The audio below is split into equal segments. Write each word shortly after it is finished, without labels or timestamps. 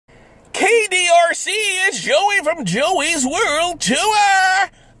KDRC, it's Joey from Joey's World Tour. I'm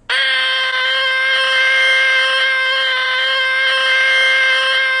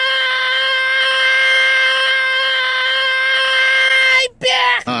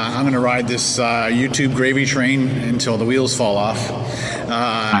back. I'm going to ride this YouTube gravy train until the wheels fall off.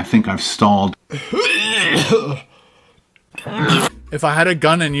 I think I've stalled. If I had a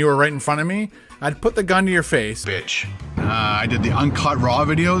gun and you were right in front of me, I'd put the gun to your face. Bitch. I did the uncut raw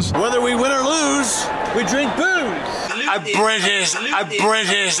videos. Whether we win or lose, we drink booze. A British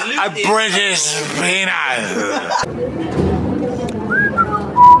peanut.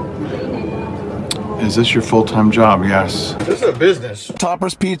 Is this your full-time job? Yes. This is a business.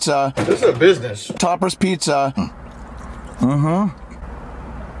 Topper's Pizza. This is a business. Topper's Pizza.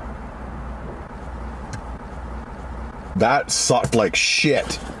 That sucked like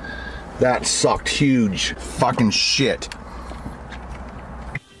shit. That sucked huge fucking shit.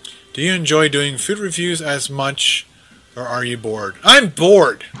 Do you enjoy doing food reviews as much, or are you bored? I'm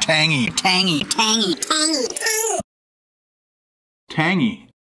bored! Tangy. Tangy, tangy, tangy, Tangy.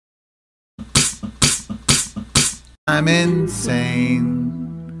 I'm insane.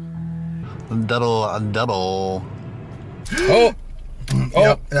 Double. Oh,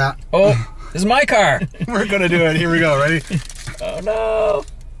 Yep, yeah. oh, this is my car. We're gonna do it. Here we go. Ready? Oh no.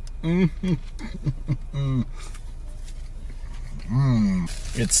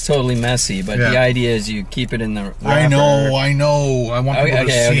 It's totally messy, but the idea is you keep it in the wrapper. I know. I want people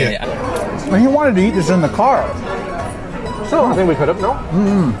to see it. Well, he wanted to eat this in the car. So I think we could have, no?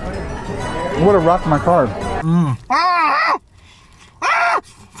 It would have rocked my car.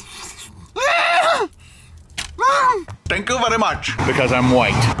 Thank you very much. Because I'm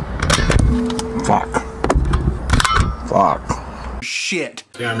white. Fuck. Shit.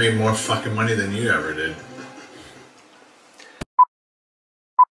 Yeah, I made more fucking money than you ever did.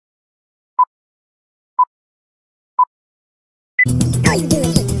 All you do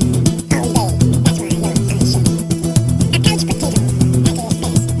is eat all day. That's why you're on a show. A couch potato.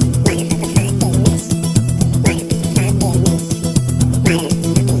 Back in your face.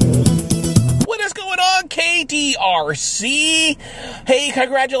 What is going on, KDRC? Hey,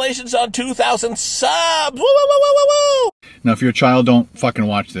 congratulations on 2,000 subs. Woo, woo, woo, woo, woo, woo. Now, if you're a child, don't fucking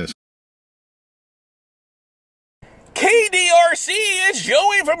watch this. KDRC, it's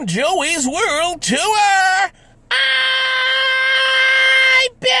Joey from Joey's World Tour. I'm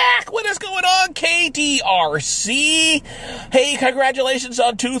back. What is going on, KDRC? Hey, congratulations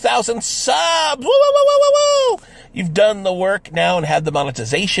on 2,000 subs. Woo, woo, woo, woo, woo, woo. You've done the work now and had the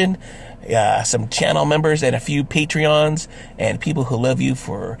monetization. Some channel members and a few Patreons and people who love you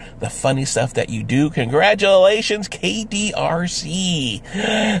for the funny stuff that you do. Congratulations, KDRC.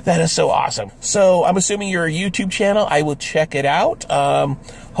 That is so awesome. So I'm assuming you're a YouTube channel. I will check it out.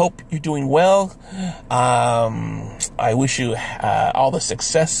 Hope you're doing well. I wish you all the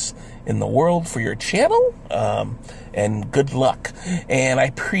success in the world for your channel, and good luck. And I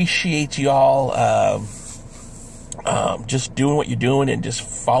appreciate you all just doing what you're doing and just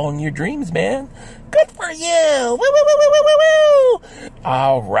following your dreams, man. Good for you. Woo, woo, woo, woo, woo, woo.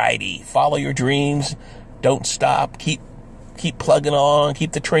 Alrighty. Follow your dreams. Don't stop. Keep plugging on.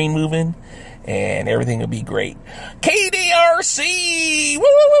 Keep the train moving. And everything will be great. KDRC. Woo,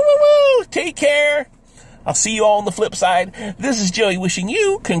 woo, woo, woo, woo. Take care. I'll see you all on the flip side. This is Joey wishing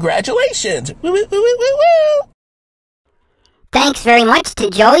you congratulations. Woo, woo, woo, woo, woo, woo. Thanks very much to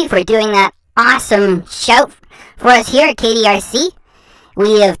Joey for doing that awesome shout for us here at KDRC.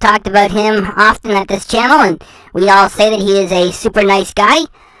 We have talked about him often at this channel, and we all say that he is a super nice guy.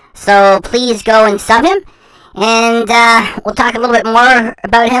 So please go and sub him. And we'll talk a little bit more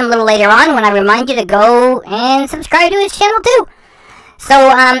about him a little later on when I remind you to go and subscribe to his channel too.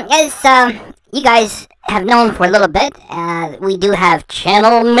 So as you guys have known for a little bit, we do have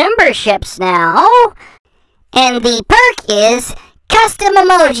channel memberships now. And the perk is custom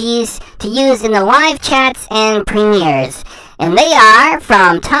emojis to use in the live chats and premieres. And they are,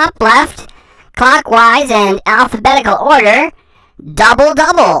 from top left, clockwise and alphabetical order, double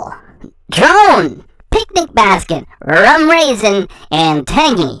double, drone, picnic basket, rum raisin, and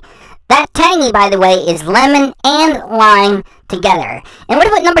tangy. That tangy, by the way, is lemon and lime together. And what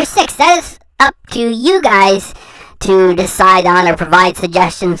about number 6? That is up to you guys to decide on or provide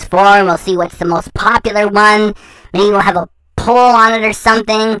suggestions for, and we'll see what's the most popular one. Maybe we'll have a poll on it or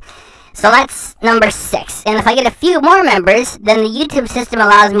something. So that's number 6. And if I get a few more members, then the YouTube system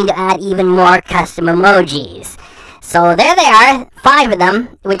allows me to add even more custom emojis. So there they are, 5 of them,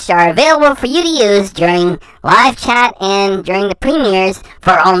 which are available for you to use during live chat and during the premieres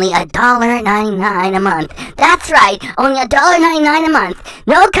for only $1.99 a month. That's right, only $1.99 a month.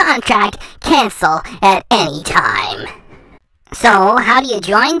 No contract, cancel at any time. So, how do you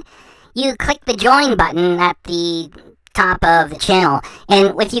join? You click the join button at the top of the channel,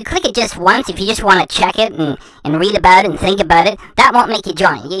 and if you click it just once, if you just want to check it and read about it and think about it, that won't make you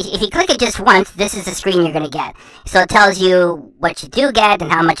join. If you click it just once, this is the screen you're going to get. So it tells you what you do get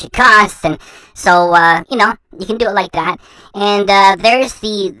and how much it costs, and so, you know, you can do it like that. And there's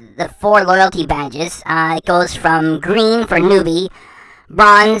the 4 loyalty badges. It goes from green for newbie,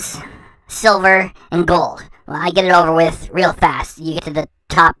 bronze, silver, and gold. Well, I get it over with real fast. You get to the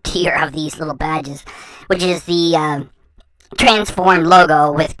top tier of these little badges, which is the transformed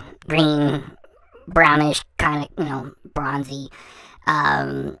logo with green, brownish, kind of, you know, bronzy,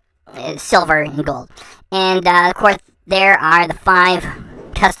 silver, and gold. And, of course, there are the 5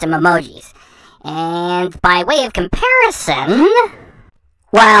 custom emojis. And by way of comparison,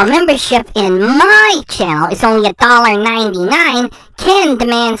 while membership in my channel is only $1.99, Ken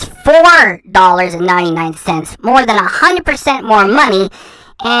demands $4.99, more than 100% more money,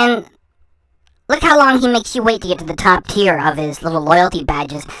 and look how long he makes you wait to get to the top tier of his little loyalty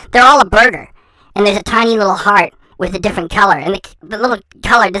badges. They're all a burger, and there's a tiny little heart with a different color, and the little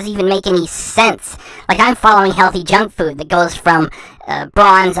color doesn't even make any sense. Like, I'm following healthy junk food that goes from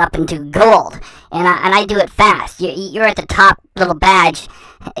bronze up into gold, and I do it fast. You're at the top little badge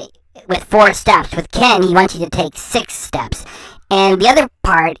with 4 steps. With Ken, he wants you to take 6 steps. And the other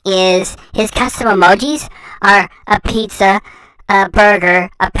part is his custom emojis are a pizza, a burger,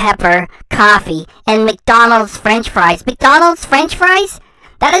 a pepper, coffee, and McDonald's French fries. McDonald's French fries?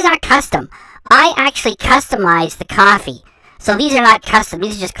 That is not custom. I actually customized the coffee. So these are not custom,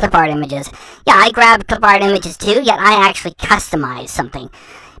 these are just clip art images. Yeah, I grabbed clip art images too, yet I actually customized something.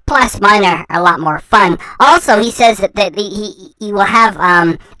 Plus, mine are a lot more fun. Also, he says that he will have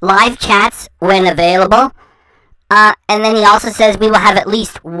live chats when available. And then he also says we will have at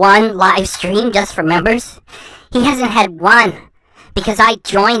least 1 live stream just for members. He hasn't had 1, because I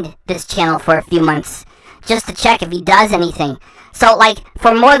joined this channel for a few months just to check if he does anything. So, like,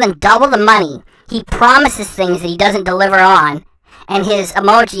 for more than double the money, he promises things that he doesn't deliver on, and his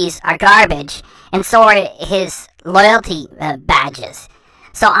emojis are garbage, and so are his loyalty badges.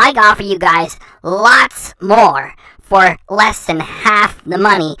 So I offer you guys lots more for less than half the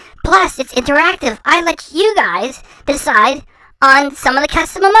money. Plus, it's interactive. I let you guys decide on some of the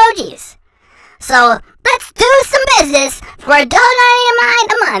custom emojis. So, let's do some business for $1.99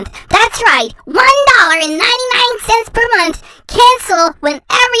 a month. That's right, $1.99 per month. Cancel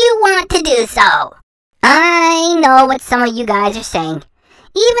whenever you want to do so. I know what some of you guys are saying.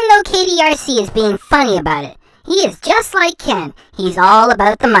 Even though KDRC is being funny about it, he is just like Ken. He's all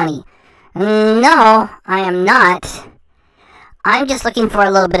about the money. No, I am not. I'm just looking for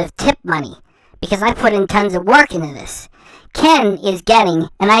a little bit of tip money, because I put in tons of work into this. Ken is getting,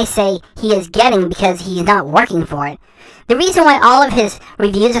 and I say he is getting because he's not working for it. The reason why all of his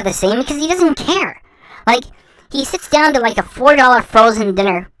reviews are the same is because he doesn't care. Like, he sits down to like a $4 frozen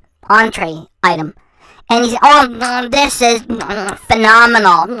dinner entree item, and he's, oh, this is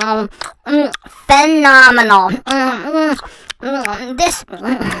phenomenal. Phenomenal.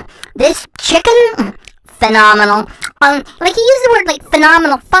 This chicken, phenomenal. Like, he used the word like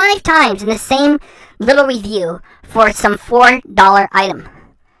phenomenal 5 times in the same little review for some $4 item.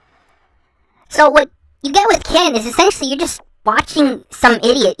 So what you get with Ken is essentially you're just watching some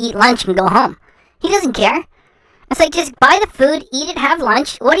idiot eat lunch and go home. He doesn't care. It's like, just buy the food, eat it, have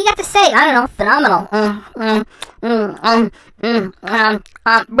lunch. What do you got to say? I don't know. Phenomenal.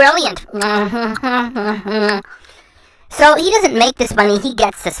 Brilliant. So he doesn't make this money. He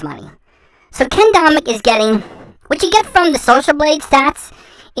gets this money. So Ken Domik is getting, what you get from the Social Blade stats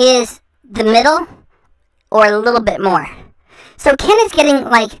is the middle or a little bit more. So Ken is getting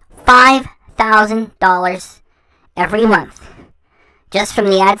like $5,000 every month just from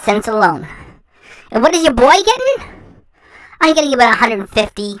the AdSense alone. And what is your boy getting? I'm getting about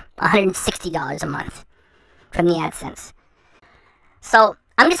 $150, $160 a month from the AdSense. So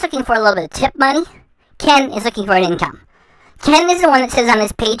I'm just looking for a little bit of tip money. Ken is looking for an income. Ken is the one that says on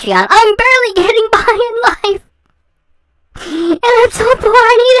his Patreon, I'm barely getting by in life. And I'm so poor,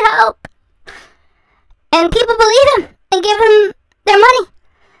 I need help. And people believe him and give him their money.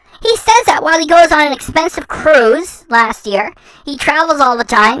 He says that while he goes on an expensive cruise last year. He travels all the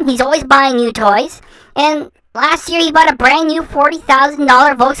time. He's always buying new toys. And last year he bought a brand new $40,000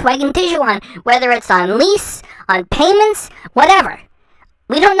 Volkswagen Tiguan. Whether it's on lease, on payments, whatever.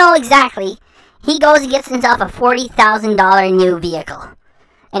 We don't know exactly He goes and gets himself a $40,000 new vehicle.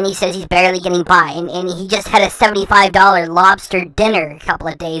 And he says he's barely getting by. And he just had a $75 lobster dinner a couple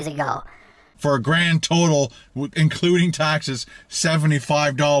of days ago. For a grand total, including taxes,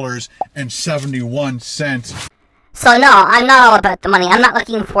 $75.71. So no, I'm not all about the money. I'm not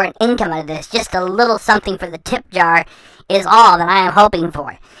looking for an income out of this. Just a little something for the tip jar is all that I am hoping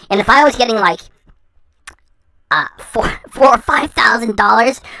for. And if I was getting like $4,000 or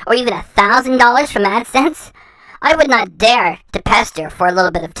 $5,000 or even $1,000 from AdSense, I would not dare to pester for a little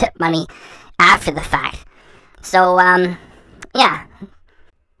bit of tip money after the fact. So, yeah.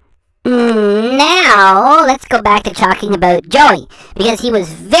 Now, let's go back to talking about Joey, because he was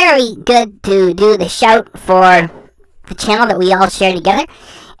very good to do the shout for the channel that we all share together.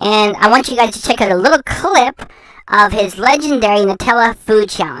 And I want you guys to check out a little clip of his legendary Nutella food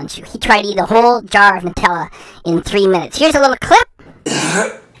challenge. He tried to eat a whole jar of Nutella in 3 minutes. Here's a little clip.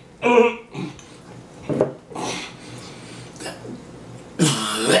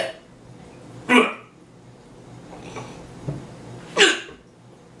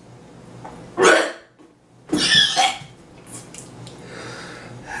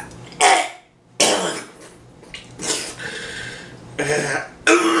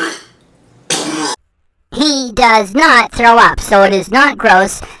 He does not throw up, so it is not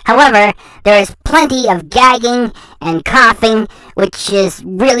gross. However, there is plenty of gagging and coughing, which is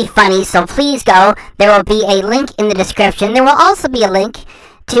really funny, so please go. There will be a link in the description. There will also be a link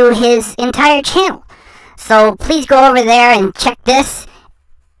to his entire channel. So please go over there and check this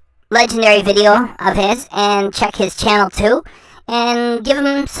legendary video of his, and check his channel too, and give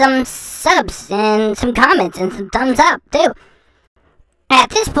him some subs and some comments and some thumbs up too. At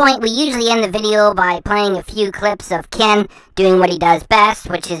this point, we usually end the video by playing a few clips of Ken doing what he does best,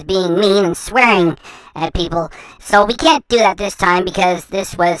 which is being mean and swearing at people. So we can't do that this time because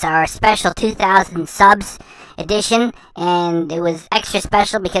this was our special 2,000 subs edition, and it was extra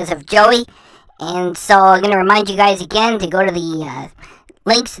special because of Joey. And so I'm going to remind you guys again to go to the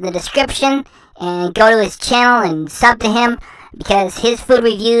links in the description and go to his channel and sub to him, because his food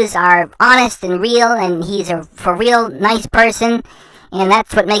reviews are honest and real, and he's a for real nice person. And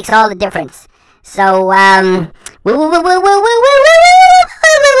that's what makes all the difference. So, and go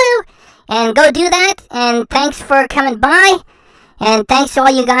do that. And thanks for coming by. And thanks to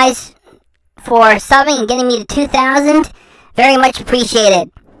all you guys for subbing and getting me to 2,000. Very much appreciated.